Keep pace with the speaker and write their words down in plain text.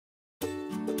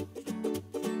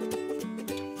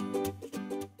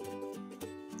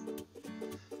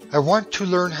I want to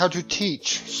learn how to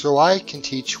teach so I can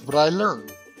teach what I learn.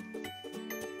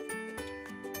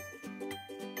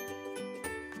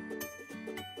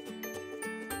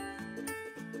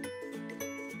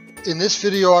 In this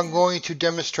video, I'm going to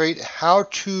demonstrate how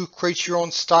to create your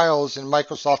own styles in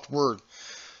Microsoft Word.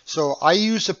 So I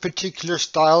use a particular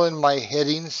style in my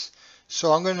headings.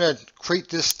 So I'm going to create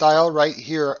this style right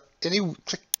here. I'm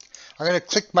going to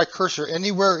click my cursor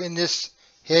anywhere in this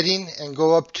heading and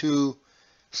go up to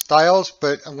styles,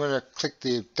 but I'm going to click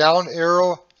the down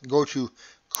arrow and go to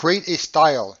create a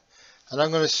style. And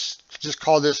I'm going to just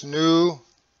call this new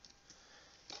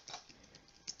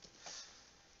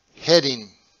heading.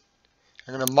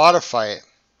 I'm going to modify it.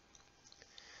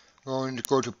 I'm going to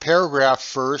go to paragraph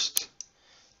first,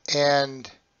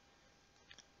 and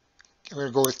I'm going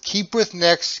to go with keep with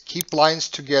next, keep lines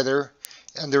together.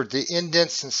 Under the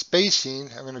indents and spacing,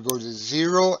 I'm going to go to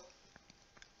 0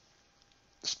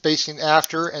 spacing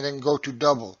after, and then go to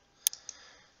double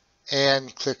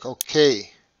and click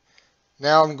OK.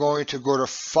 Now I'm going to go to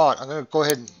font. I'm going to go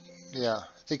ahead and, I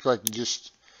think I can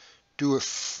just do a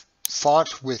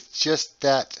font with just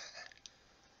that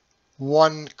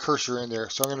one cursor in there.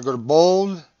 So I'm going to go to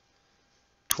bold,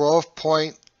 12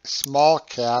 point, small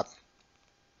cap.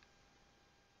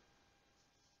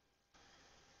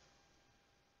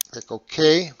 Click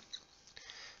OK.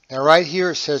 Now right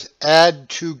here it says add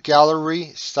to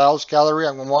gallery, styles gallery.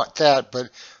 I'm going to want that, but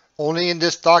only in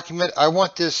this document. I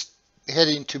want this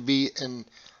heading to be in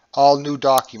all new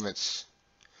documents.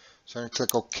 So I'm going to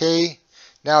click OK.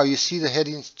 Now you see the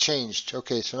headings changed.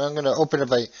 Okay, so now I'm going to open up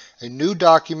a new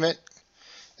document,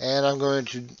 and I'm going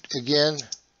to, again,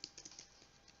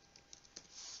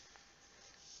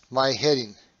 my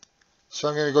heading. So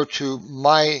I'm going to go to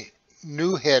my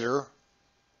new header.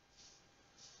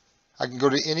 I can go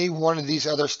to any one of these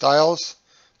other styles,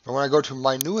 but when I go to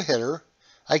my new header,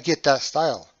 I get that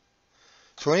style.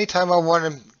 So anytime I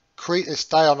want to create a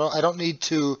style, I don't need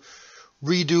to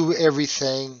redo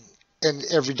everything in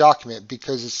every document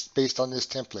because it's based on this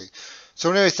template. So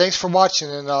anyway, thanks for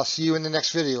watching, and I'll see you in the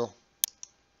next video.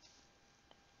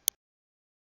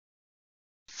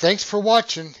 Thanks for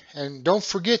watching, and don't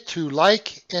forget to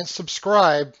like and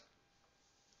subscribe.